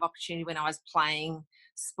this kind of opportunity when I was playing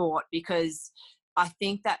sport, because I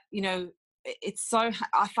think that, it's so,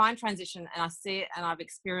 I find transition, and I see it, and I've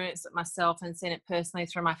experienced it myself and seen it personally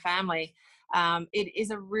through my family. It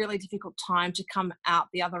is a really difficult time to come out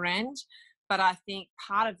the other end. But I think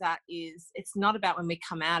part of that is, it's not about when we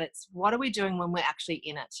come out, it's what are we doing when we're actually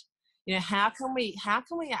in it? How can we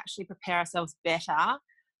actually prepare ourselves better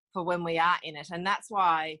for when we are in it? And that's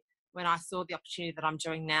why, when I saw the opportunity that I'm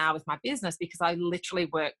doing now with my business, because I literally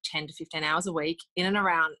work 10 to 15 hours a week in and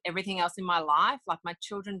around everything else in my life. Like, my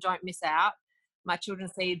children don't miss out. My children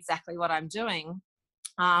see exactly what I'm doing.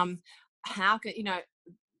 How can,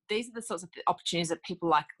 these are the sorts of opportunities that people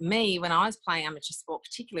like me, when I was playing amateur sport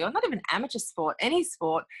particularly, or not even amateur sport, any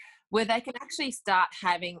sport, where they can actually start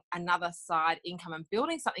having another side income and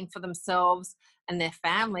building something for themselves and their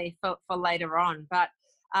family for later on. But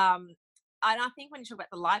and I think when you talk about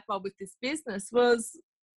the light bulb with this business, was,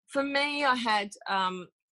 for me, I had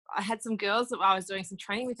some girls that I was doing some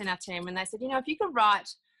training with in our team, and they said, if you could write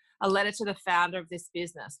a letter to the founder of this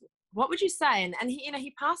business, what would you say? And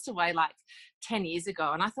he passed away like 10 years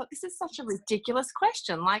ago, and I thought, this is such a ridiculous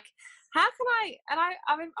question. Like, how can I? And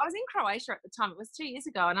I was in Croatia at the time. It was 2 years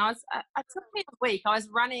ago, and I took me a week. I was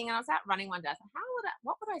running, and I was out running one day. I thought,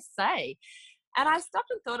 what would I say? And I stopped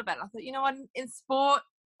and thought about it. I thought, what, in sport,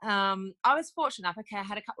 I was fortunate enough. Okay, I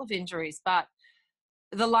had a couple of injuries, but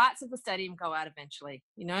the lights of the stadium go out eventually.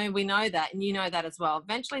 We know that, and you know that as well.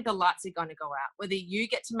 Eventually, the lights are going to go out. Whether you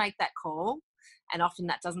get to make that call, and often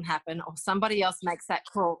that doesn't happen, or somebody else makes that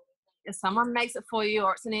call. If someone makes it for you,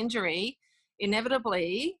 or it's an injury,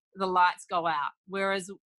 inevitably the lights go out. Whereas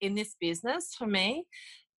in this business, for me,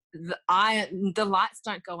 the lights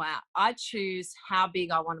don't go out. I choose how big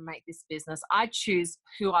I want to make this business. I choose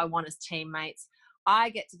who I want as teammates.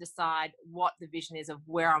 I get to decide what the vision is of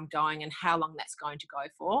where I'm going and how long that's going to go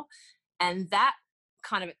for. And that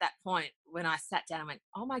kind of, at that point, when I sat down and went,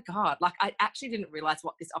 oh my God, like, I actually didn't realize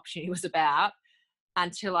what this opportunity was about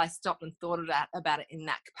until I stopped and thought about it in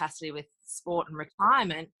that capacity with sport and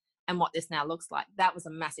retirement, and what this now looks like. That was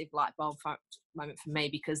a massive light bulb moment for me,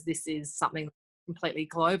 because this is something completely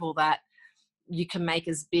global that you can make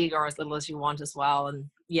as big or as little as you want as well. And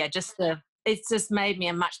yeah, it's just made me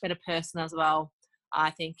a much better person as well. I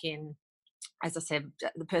think, as I said,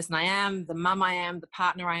 the person I am, the mum I am, the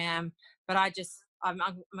partner I am, but I'm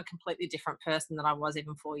a completely different person than I was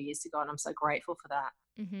even 4 years ago, and I'm so grateful for that.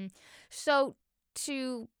 Mm-hmm. So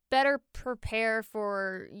to better prepare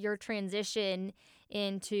for your transition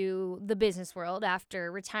into the business world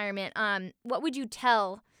after retirement, what would you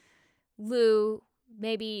tell Lou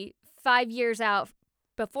maybe 5 years out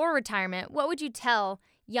before retirement? What would you tell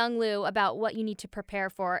young Lou about what you need to prepare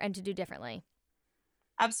for and to do differently?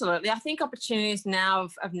 Absolutely. I think opportunities now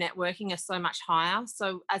of networking are so much higher.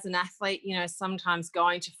 So as an athlete, sometimes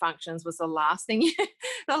going to functions was the last thing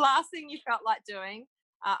the last thing you felt like doing.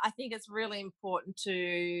 I think it's really important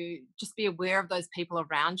to just be aware of those people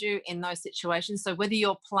around you in those situations. So whether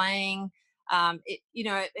you're playing,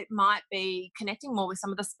 it might be connecting more with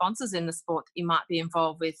some of the sponsors in the sport that you might be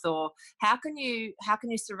involved with, or how can you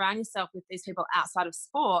surround yourself with these people outside of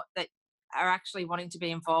sport that are actually wanting to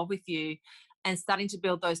be involved with you, and starting to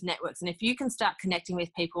build those networks. And if you can start connecting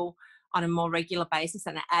with people on a more regular basis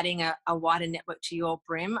and adding a wider network to your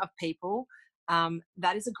brim of people,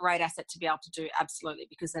 that is a great asset to be able to do, absolutely,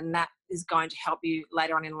 because then that is going to help you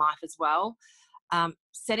later on in life as well.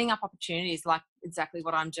 Setting up opportunities like exactly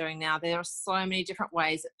what I'm doing now. There are so many different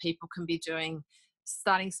ways that people can be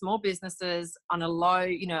starting small businesses on a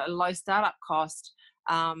low startup cost,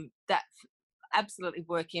 that absolutely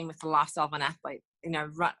work in with the lifestyle of an athlete.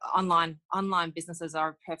 Online businesses are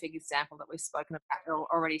a perfect example that we've spoken about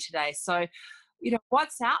already today. So,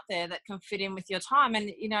 what's out there that can fit in with your time?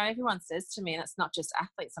 And everyone says to me, and it's not just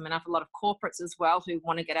athletes. I mean, I have a lot of corporates as well who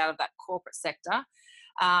want to get out of that corporate sector.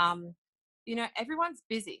 Everyone's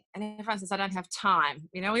busy, and everyone says, "I don't have time."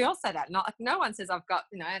 We all say that. Not like no one says, "I've got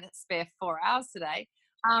a spare 4 hours today."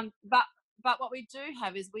 But what we do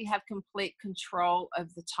have is we have complete control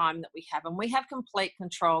of the time that we have, and we have complete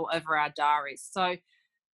control over our diaries. So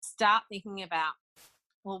start thinking about,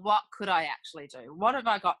 well, what could I actually do? What have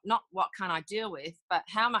I got? Not what can I deal with, but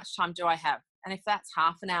how much time do I have? And if that's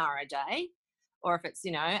half an hour a day, or if it's,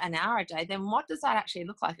 an hour a day, then what does that actually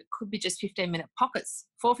look like? It could be just 15-minute pockets.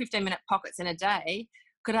 15-minute pockets in a day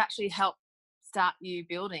could actually help start you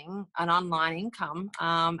building an online income,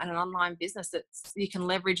 and an online business that you can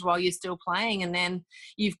leverage while you're still playing. And then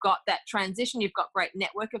you've got that transition, you've got great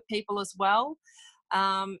network of people as well.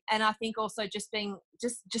 And I think also just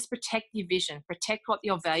protect your vision, protect what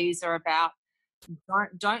your values are about.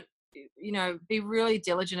 Don't be really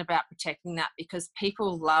diligent about protecting that, because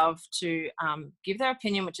people love to give their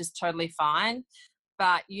opinion, which is totally fine.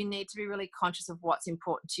 But you need to be really conscious of what's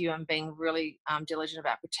important to you and being really diligent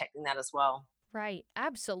about protecting that as well. Right.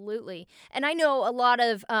 Absolutely. And I know a lot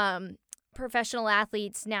of professional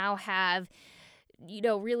athletes now have,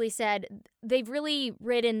 really said they've really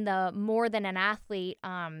ridden the more than an athlete.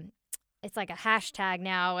 It's like a hashtag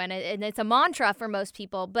now, and it's a mantra for most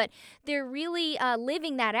people, but they're really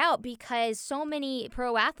living that out, because so many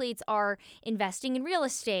pro athletes are investing in real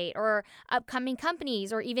estate or upcoming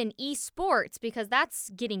companies or even esports, because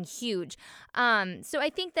that's getting huge. So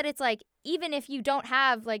I think that it's like, even if you don't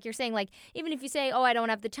have, like you're saying, like, even if you say, oh, I don't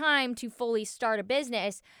have the time to fully start a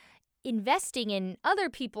business, investing in other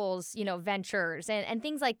people's, ventures and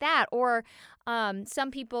things like that. Or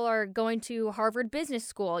some people are going to Harvard Business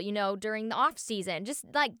School, during the off season. Just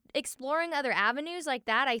like exploring other avenues like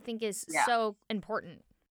that, I think is so important.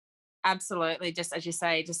 Absolutely. Just as you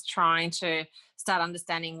say, just trying to start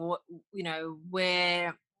understanding what,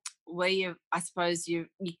 where you, I suppose you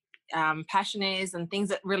passion is, and things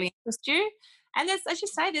that really interest you. And there's, as you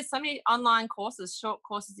say, there's so many online courses, short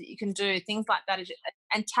courses that you can do, things like that.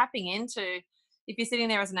 And tapping into, if you're sitting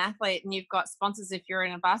there as an athlete and you've got sponsors, if you're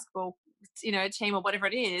in a basketball, team or whatever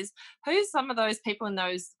it is, who's some of those people in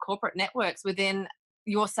those corporate networks within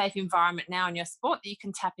your safe environment now in your sport that you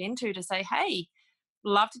can tap into to say, hey,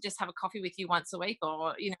 love to just have a coffee with you once a week,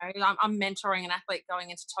 or I'm mentoring an athlete going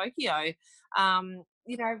into Tokyo.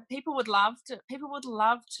 People would love to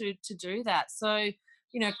do that. So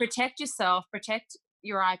protect yourself, protect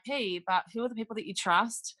your IP, but who are the people that you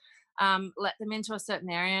trust? Let them into a certain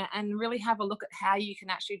area and really have a look at how you can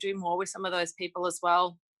actually do more with some of those people as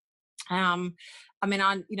well. I'm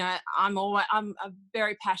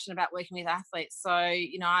very passionate about working with athletes. So,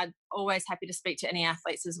 I'm always happy to speak to any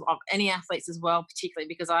athletes as well, particularly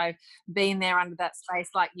because I've been there under that space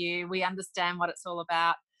like you. We understand what it's all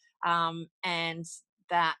about. And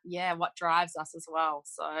that, what drives us as well.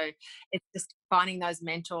 So it's just finding those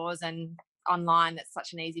mentors, and online, that's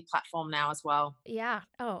such an easy platform now as well. Yeah.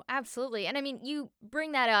 Oh, absolutely. And I mean, you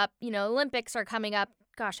bring that up, Olympics are coming up.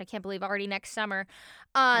 Gosh, I can't believe already next summer.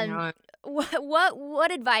 I Um, know.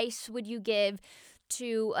 what advice would you give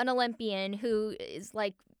to an Olympian who is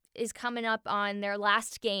coming up on their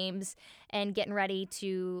last games and getting ready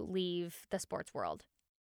to leave the sports world?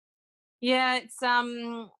 Yeah, it's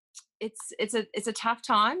a tough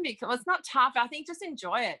time, because, well, it's not tough. I think just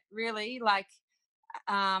enjoy it, really. Like,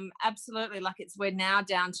 Absolutely. Like we're now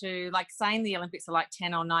down to like saying the Olympics are like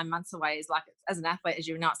 10 or 9 months away is like, as an athlete, as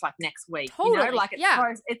you know, it's like next week, Totally. like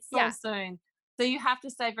Yeah. it's so soon. So you have to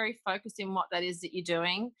stay very focused in what that is that you're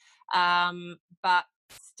doing. But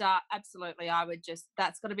absolutely,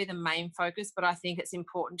 that's got to be the main focus. But I think it's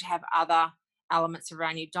important to have other elements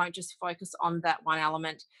around you. Don't just focus on that one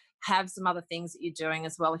element. Have some other things that you're doing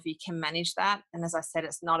as well if you can manage that. And as I said,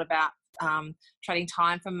 it's not about trading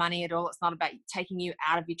time for money at all. It's not about taking you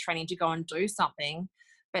out of your training to go and do something,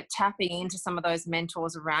 but tapping into some of those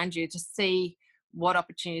mentors around you to see what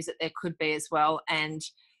opportunities that there could be as well, and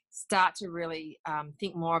start to really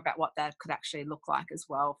think more about what that could actually look like as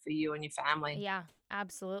well for you and your family. Yeah,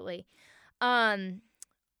 absolutely.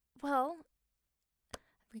 Well,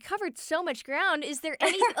 we covered so much ground. Is there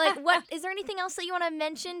any is there anything else that you want to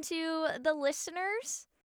mention to the listeners?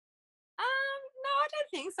 No, I don't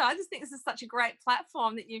think so. I just think this is such a great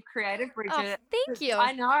platform that you've created, Bridget. Oh, thank you.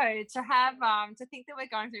 I know, to have to think that we're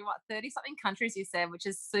going through 30 something countries, you said, which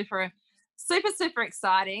is super, super, super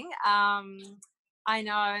exciting. I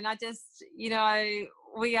know, and I just, we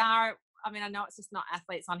are. I mean, I know it's just not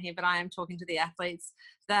athletes on here, but I am talking to the athletes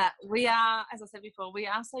that we are, as I said before, we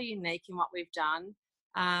are so unique in what we've done.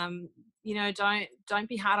 Don't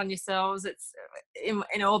be hard on yourselves. It's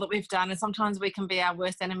in all that we've done, and sometimes we can be our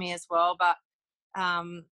worst enemy as well. But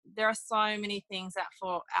there are so many things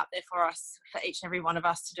out there for us, for each and every one of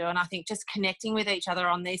us to do. And I think just connecting with each other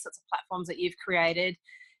on these sorts of platforms that you've created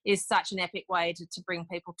is such an epic way to bring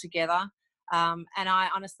people together. And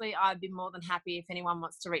I'd be more than happy if anyone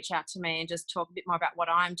wants to reach out to me and just talk a bit more about what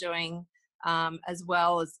I'm doing, as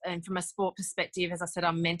well as, and from a sport perspective, as I said,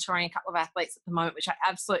 I'm mentoring a couple of athletes at the moment, which I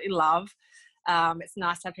absolutely love. It's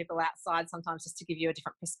nice to have people outside sometimes just to give you a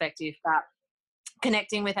different perspective, but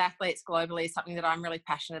connecting with athletes globally is something that I'm really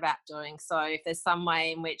passionate about doing. So if there's some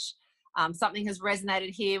way in which something has resonated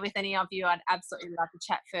here with any of you, I'd absolutely love to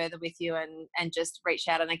chat further with you and just reach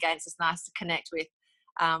out. And again, it's just nice to connect with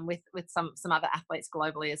some other athletes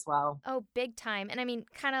globally as well. Oh, big time. And I mean,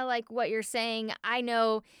 kind of like what you're saying, I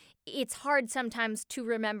know it's hard sometimes to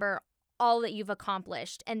remember all that you've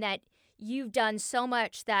accomplished and that you've done so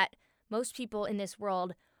much that most people in this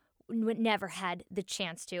world never had the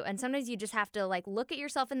chance to. And sometimes you just have to look at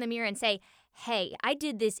yourself in the mirror and say, hey, I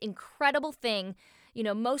did this incredible thing,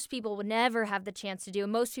 most people would never have the chance to do.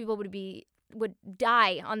 Most people would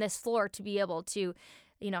die on this floor to be able to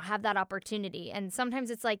have that opportunity. And sometimes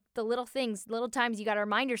it's like the little things, little times you got to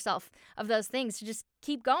remind yourself of those things to just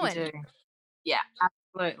keep going. You do. Yeah,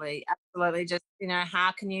 absolutely. Just,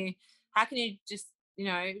 how can you just,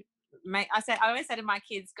 I always say to my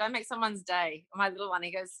kids, go make someone's day. My little one,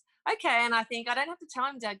 he goes, okay. And I think I don't have to tell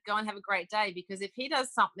him to go and have a great day, because if he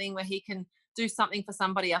does something where he can do something for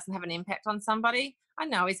somebody else and have an impact on somebody, I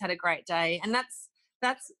know he's had a great day. And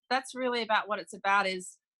that's really about what it's about,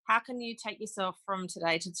 is how can you take yourself from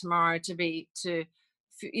today to tomorrow at the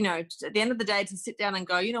end of the day, to sit down and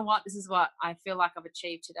go, you know what, this is what I feel like I've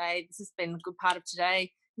achieved today. This has been a good part of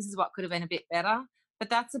today. This is what could have been a bit better. But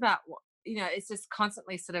that's about what, it's just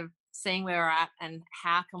constantly sort of seeing where we're at and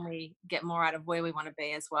how can we get more out of where we want to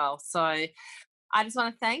be as well. So I just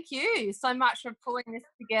want to thank you so much for pulling this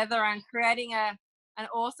together and creating an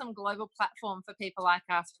awesome global platform for people like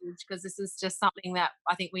us, because this is just something that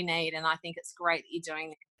I think we need, and I think it's great that you're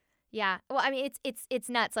doing it. Yeah. Well, I mean, it's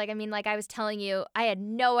nuts. Like I was telling you, I had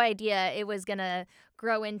no idea it was going to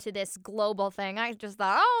grow into this global thing. I just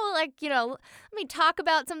thought, let me talk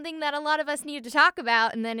about something that a lot of us needed to talk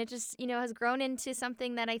about. And then it just, has grown into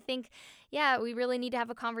something that I think, we really need to have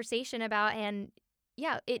a conversation about. And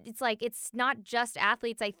it's not just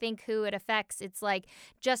athletes, I think, who it affects. It's like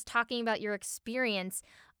just talking about your experience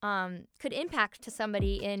could impact to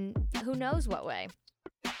somebody in who knows what way.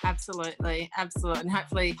 Absolutely. And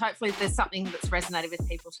hopefully there's something that's resonated with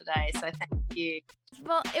people today. So thank you.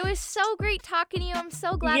 Well, it was so great talking to you. I'm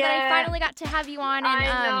so glad that I finally got to have you on. And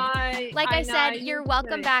I said, you're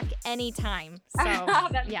welcome back anytime. So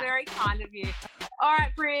that's very kind of you. All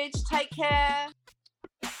right, Bridge, take care.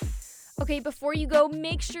 Okay, before you go,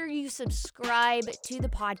 make sure you subscribe to the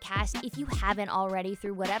podcast if you haven't already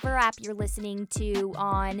through whatever app you're listening to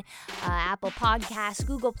on Apple Podcasts,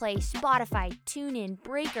 Google Play, Spotify, TuneIn,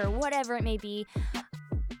 Breaker, whatever it may be.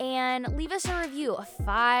 And leave us a review, a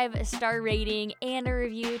 5-star rating and a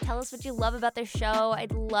review. Tell us what you love about the show.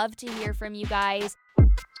 I'd love to hear from you guys.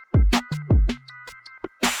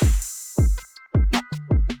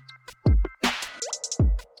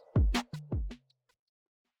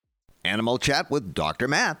 Animal Chat with Dr.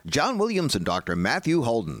 Matt, John Williams and Dr. Matthew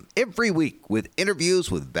Holden. Every week with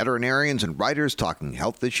interviews with veterinarians and writers talking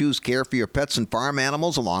health issues, care for your pets and farm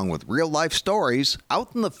animals, along with real-life stories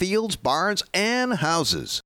out in the fields, barns, and houses.